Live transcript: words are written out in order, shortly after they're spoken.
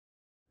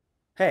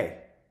Hey,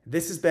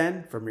 this is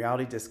Ben from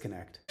Reality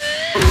Disconnect.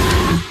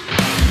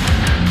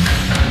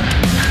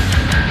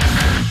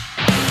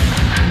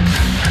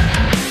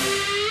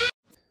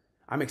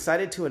 I'm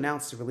excited to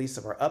announce the release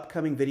of our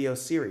upcoming video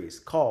series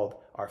called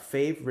Our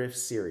Fav Riffs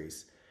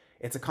series.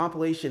 It's a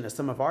compilation of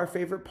some of our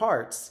favorite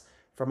parts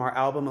from our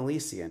album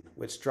Elysian,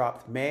 which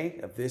dropped May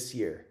of this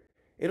year.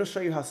 It'll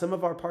show you how some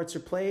of our parts are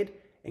played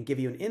and give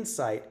you an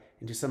insight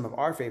into some of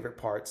our favorite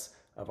parts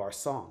of our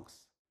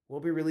songs.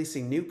 We'll be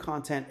releasing new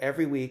content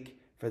every week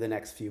for the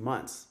next few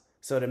months.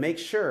 So to make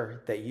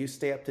sure that you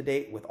stay up to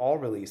date with all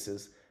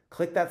releases,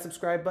 click that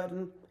subscribe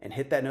button and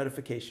hit that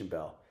notification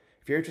bell.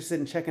 If you're interested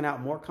in checking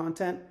out more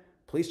content,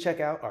 please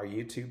check out our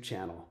YouTube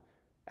channel.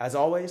 As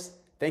always,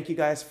 thank you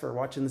guys for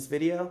watching this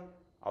video.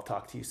 I'll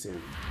talk to you soon.